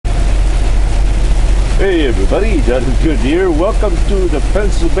Hey everybody, Jonathan Good here. Welcome to the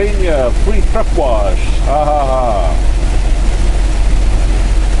Pennsylvania Free Truck Wash. Ha ha ha.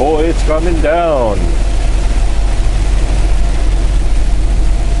 Boy, it's coming down.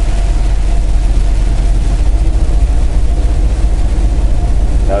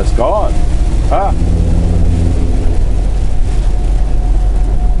 Now it's gone. Ha.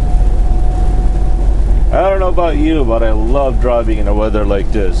 I don't know about you, but I love driving in a weather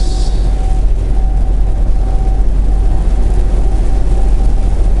like this.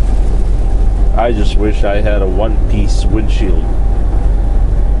 I just wish I had a one-piece windshield.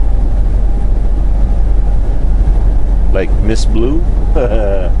 Like Miss Blue?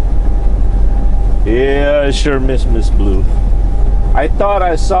 Yeah, I sure miss Miss Blue. I thought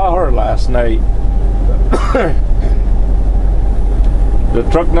I saw her last night. The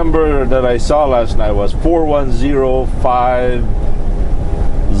truck number that I saw last night was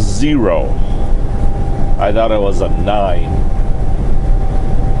 41050. I thought it was a 9.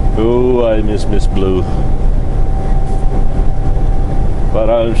 Oh, I miss Miss Blue. But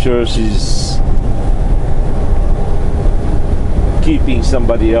I'm sure she's keeping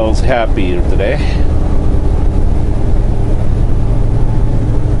somebody else happier today.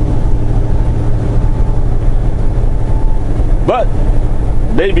 But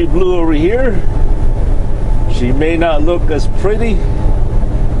Baby Blue over here, she may not look as pretty,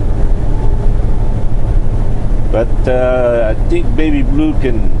 but I think Baby Blue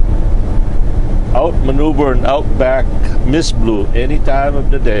can outmaneuver and outback Miss Blue any time of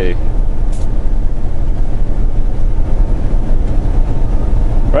the day.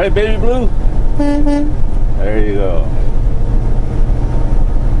 Right, Baby Blue? There you go.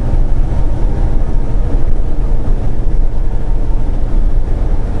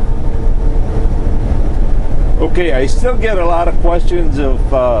 Okay, I still get a lot of questions of,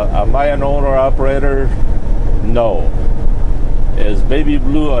 am I an owner-operator? No. Is Baby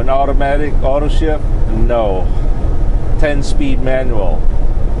Blue an automatic auto shift? No. 10-speed manual.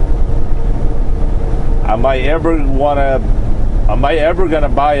 Am I ever gonna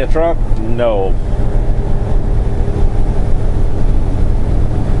buy a truck? No.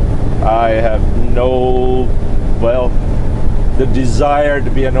 I have no, well, the desire to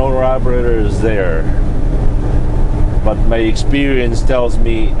be an owner-operator is there. But my experience tells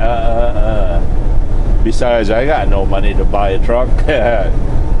me, besides, I got no money to buy a truck.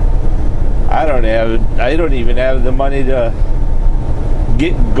 I don't even have the money to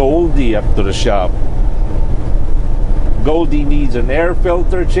get Goldie up to the shop. Goldie needs an air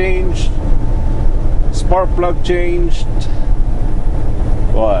filter changed, spark plug changed.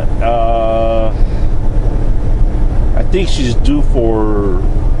 What? I think she's due for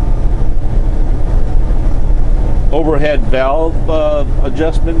overhead valve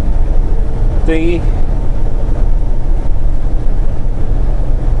adjustment thingy.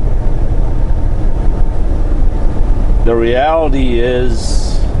 The reality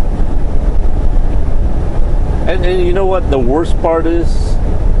is, and you know what the worst part is?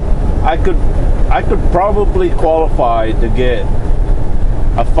 I could probably qualify to get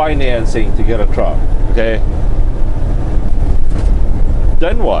a financing to get a truck, okay?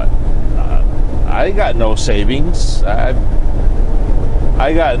 Then what? I got no savings. I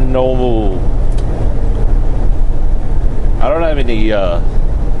got no. I don't have any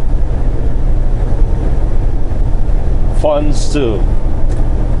funds to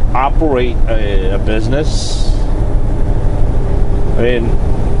operate a business. I mean,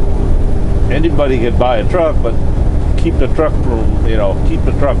 anybody could buy a truck, but keep the truck from, keep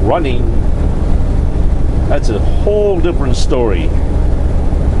the truck running. That's a whole different story.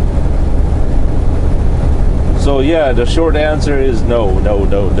 So yeah, the short answer is no, no,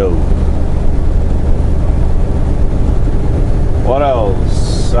 no, no. What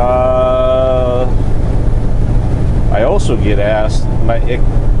else? I also get asked my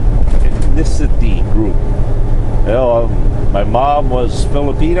ethnicity group. My mom was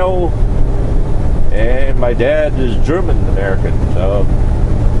Filipino and my dad is German American. So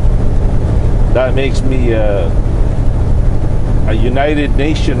that makes me a united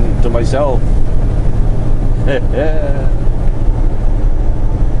nation to myself.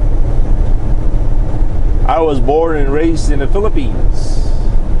 I was born and raised in the Philippines.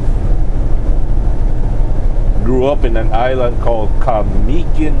 Grew up in an island called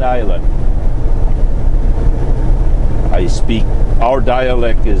Camican Island. I speak, our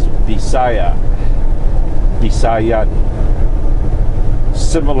dialect is Visayan,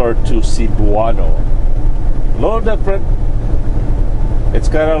 similar to Cebuano. A little different. It's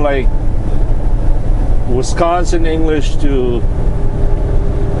kind of like Wisconsin English to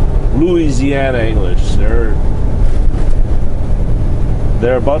Louisiana English. They're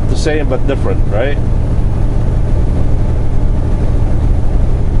about the same but different, right?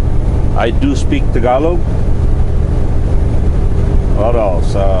 I do speak Tagalog. What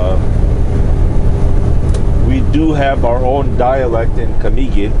else? We do have our own dialect in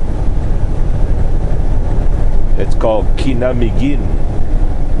Camiguin. It's called Kinamigin.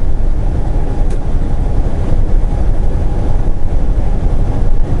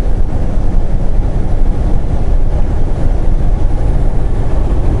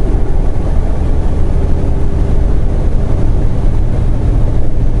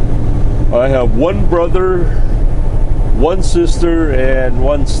 I have one brother, one sister, and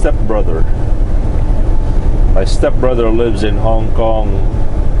one stepbrother. My stepbrother lives in Hong Kong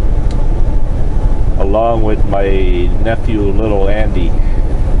along with my nephew, little Andy.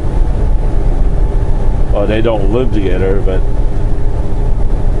 Well, they don't live together, but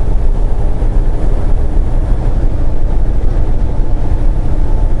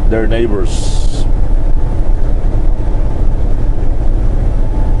they're neighbors.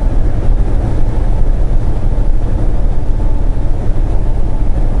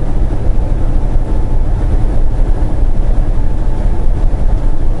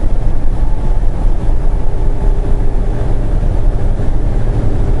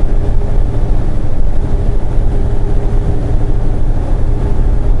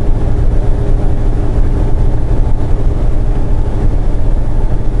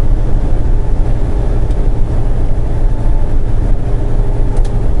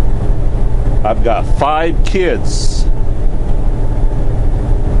 I've got 5 kids.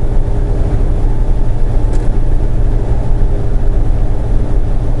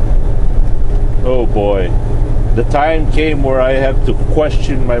 Oh boy. The time came where I have to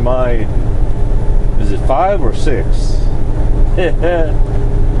question my mind. Is it 5 or 6?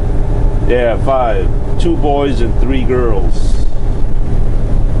 Yeah, 5. 2 boys and 3 girls.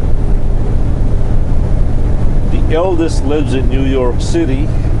 The eldest lives in New York City.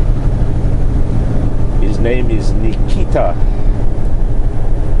 His name is Nikita.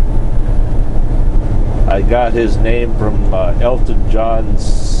 I got his name from Elton John's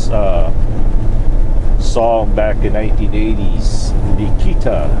song back in 1980s,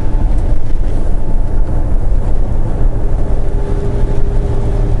 Nikita.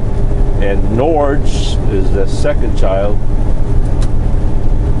 And Norge is the second child.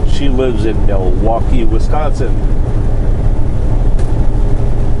 She lives in Milwaukee, Wisconsin.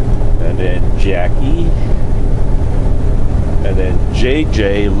 And then Jackie, and then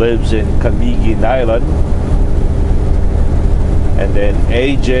JJ lives in Camiguin Island, and then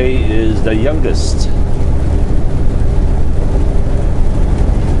AJ is the youngest.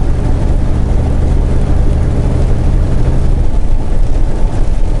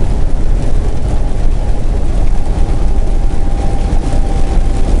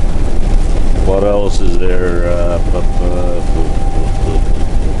 What else is there?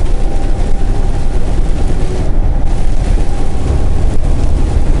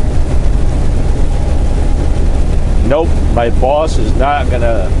 Nope, my boss is not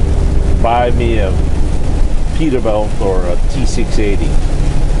gonna buy me a Peterbilt or a T680.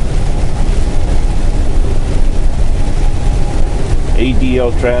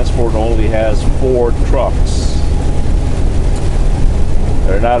 ADL Transport only has 4 trucks.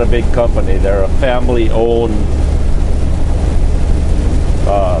 They're not a big company. They're a family-owned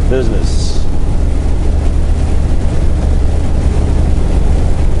business.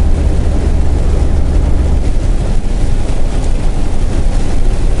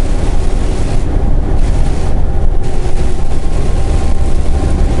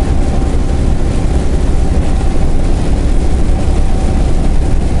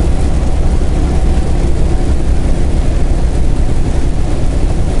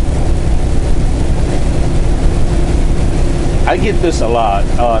 I get this a lot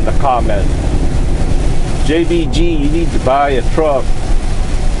on the comment. JBG, you need to buy a truck.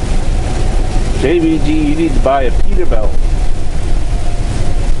 JBG, you need to buy a Peterbilt.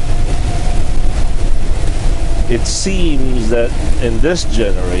 It seems that in this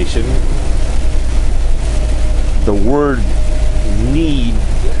generation, the word need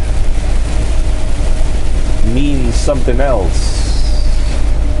means something else.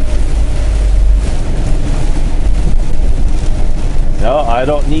 No, I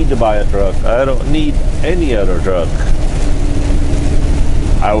don't need to buy a truck. I don't need any other truck.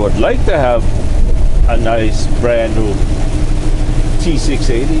 I would like to have a nice brand new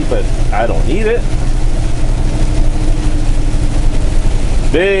T680, but I don't need it.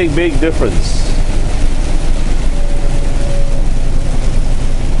 Big, big difference.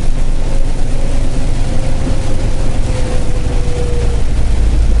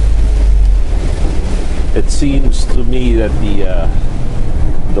 seems to me that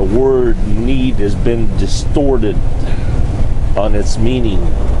the word need has been distorted on its meaning.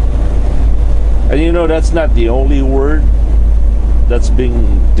 And you know, that's not the only word that's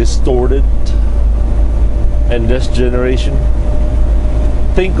being distorted in this generation.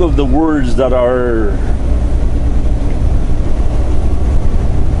 Think of the words that are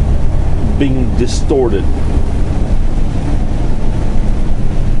being distorted.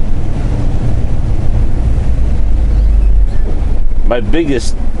 My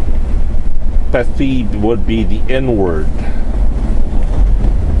biggest pet peeve would be the N-word.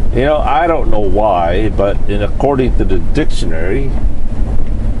 You know, I don't know why, but according to the dictionary,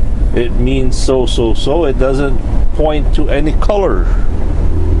 it means so. It doesn't point to any color.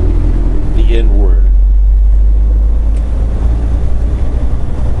 The N-word.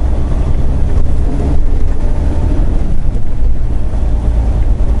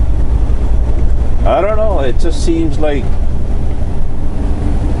 I don't know. It just seems like,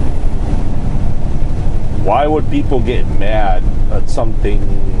 why would people get mad at something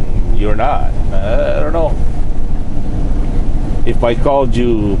you're not? I don't know. If I called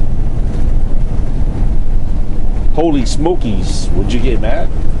you Holy Smokies, would you get mad?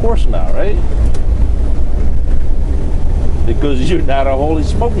 Of course not, right? Because you're not a Holy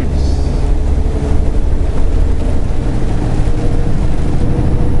Smokies.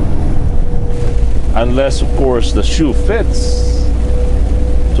 Unless, of course, the shoe fits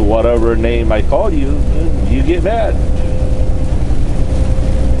to whatever name I call you, you get mad.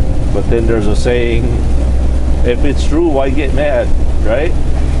 But then there's a saying, if it's true, why get mad, right?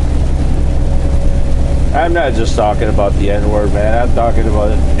 I'm not just talking about the N-word, man. I'm talking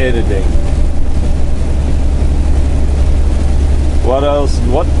about anything. What else?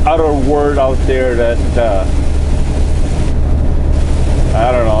 What other word out there that,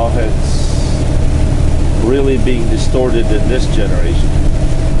 I don't know, it's really being distorted in this generation?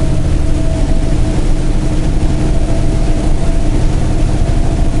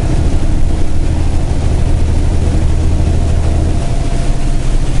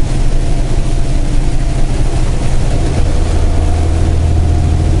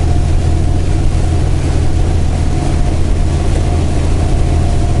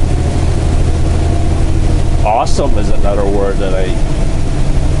 Awesome is another word that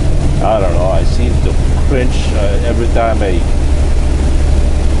I don't know, I seem to cringe every time I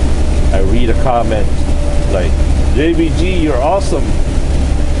read a comment like, JBG, you're awesome.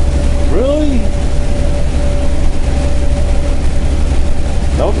 Really?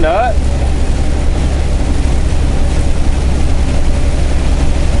 Nope, not.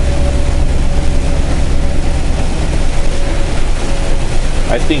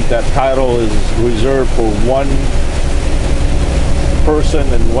 I think that title is reserved for one person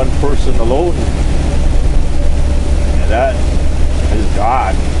and one person alone. And that is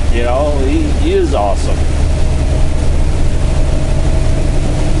God. You know, He is awesome.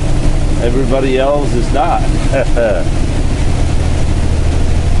 Everybody else is not.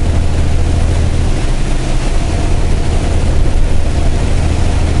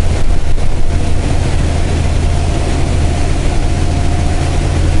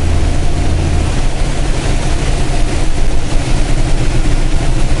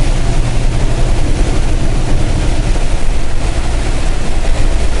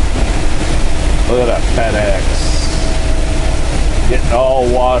 Look at that FedEx getting all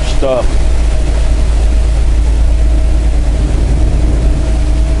washed up.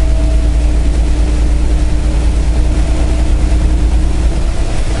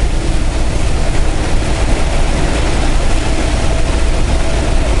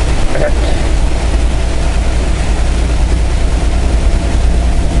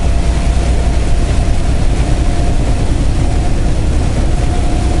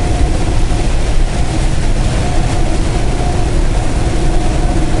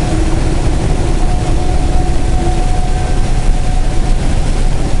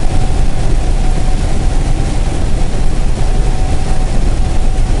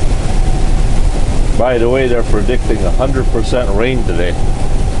 By the way, they're predicting 100% rain today.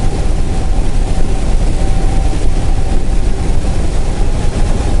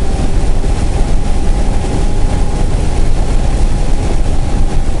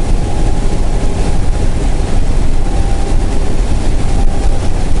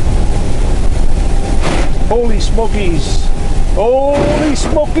 Holy Smokies! Holy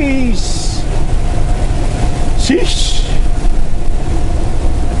Smokies! Sheesh!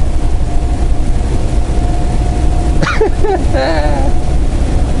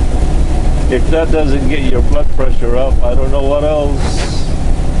 If that doesn't get your blood pressure up, I don't know what else.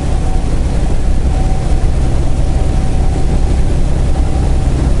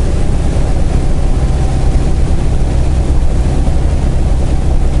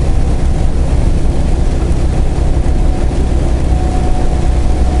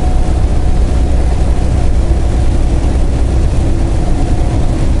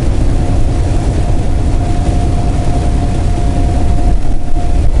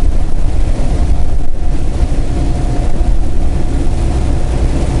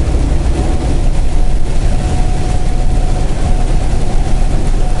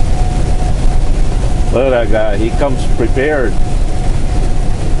 that guy. He comes prepared.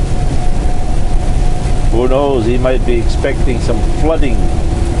 Who knows? He might be expecting some flooding.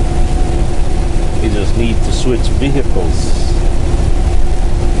 He just needs to switch vehicles.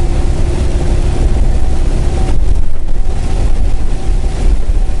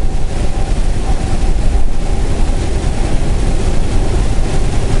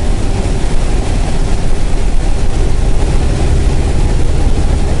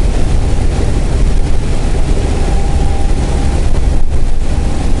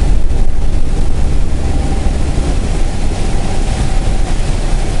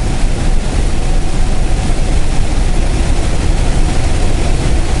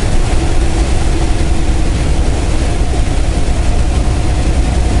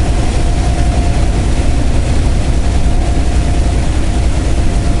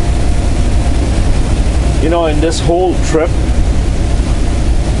 You know, in this whole trip,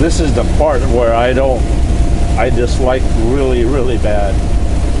 this is the part where I dislike really, really bad.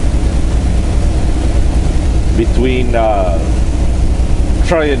 Between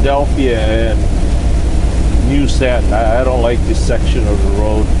Philadelphia and New Stanton, I don't like this section of the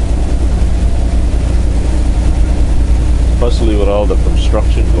road. Especially with all the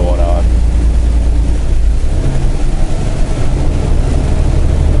construction going on.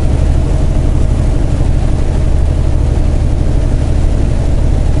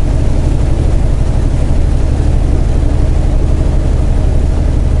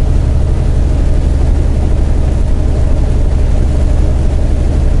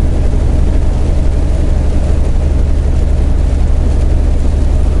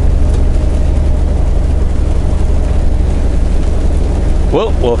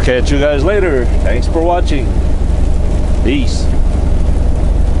 Well, we'll catch you guys later. Thanks for watching. Peace.